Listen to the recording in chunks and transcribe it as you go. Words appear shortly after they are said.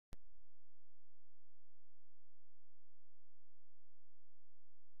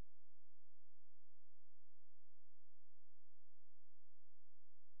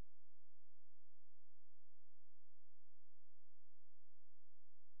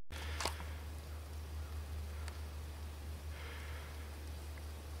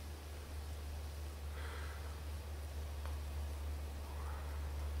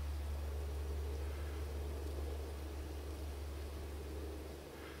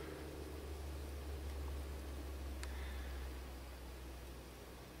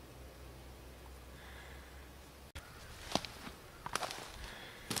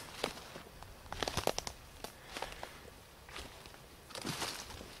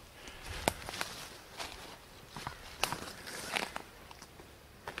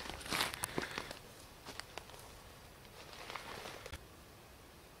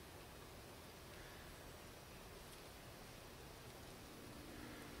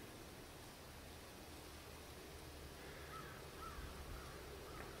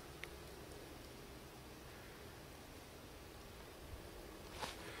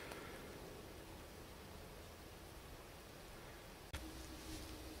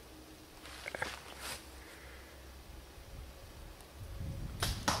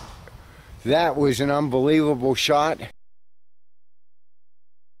That was an unbelievable shot.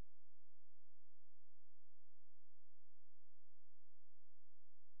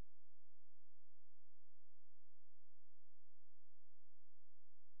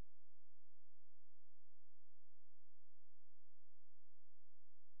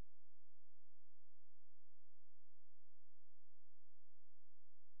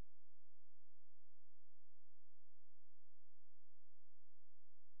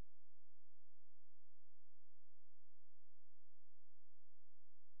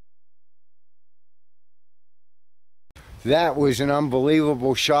 That was an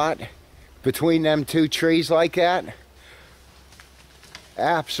unbelievable shot between them two trees like that.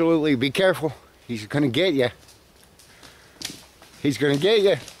 Absolutely. Be careful. He's gonna get you. He's gonna get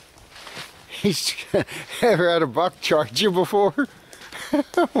you. He's ever had a buck charge you before?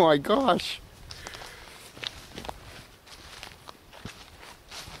 Oh my gosh.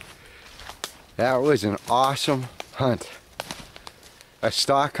 That was an awesome hunt. A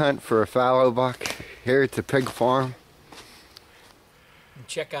stock hunt for a fallow buck here at the pig farm.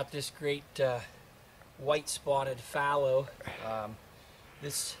 Check out this great white spotted fallow.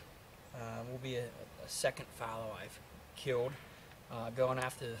 This will be a second fallow I've killed, going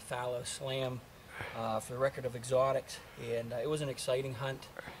after the fallow slam for the record of exotics, and it was an exciting hunt.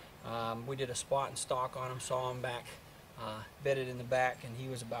 We did a spot and stalk on him, saw him back, bedded in the back, and he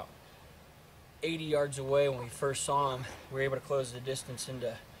was about 80 yards away when we first saw him. We were able to close the distance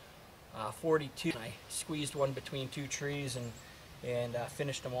into 42. I squeezed one between two trees and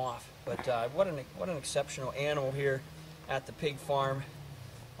finished him off. But what an exceptional animal here at the pig farm.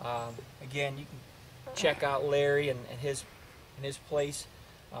 Again, you can check out Larry and his place.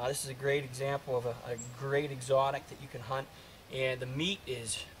 This is a great example of a great exotic that you can hunt, and the meat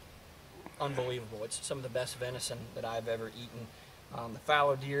is unbelievable. It's some of the best venison that I've ever eaten. The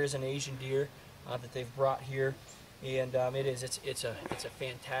fallow deer is an Asian deer that they've brought here, and it's a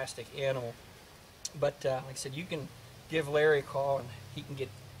fantastic animal. But like I said, you can give Larry a call and he can get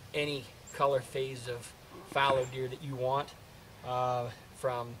any color phase of fallow deer that you want,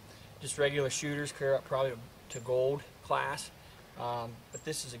 from just regular shooters clear up probably to gold class. But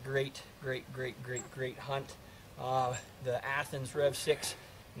this is a great hunt. The Athens Rev 6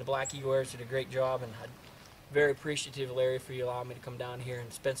 and the Black Eagle Airs did a great job, and I'm very appreciative, Larry, for you allowing me to come down here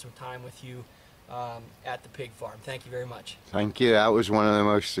and spend some time with you at the pig farm. Thank you very much. Thank you. That was one of the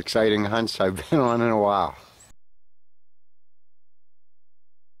most exciting hunts I've been on in a while.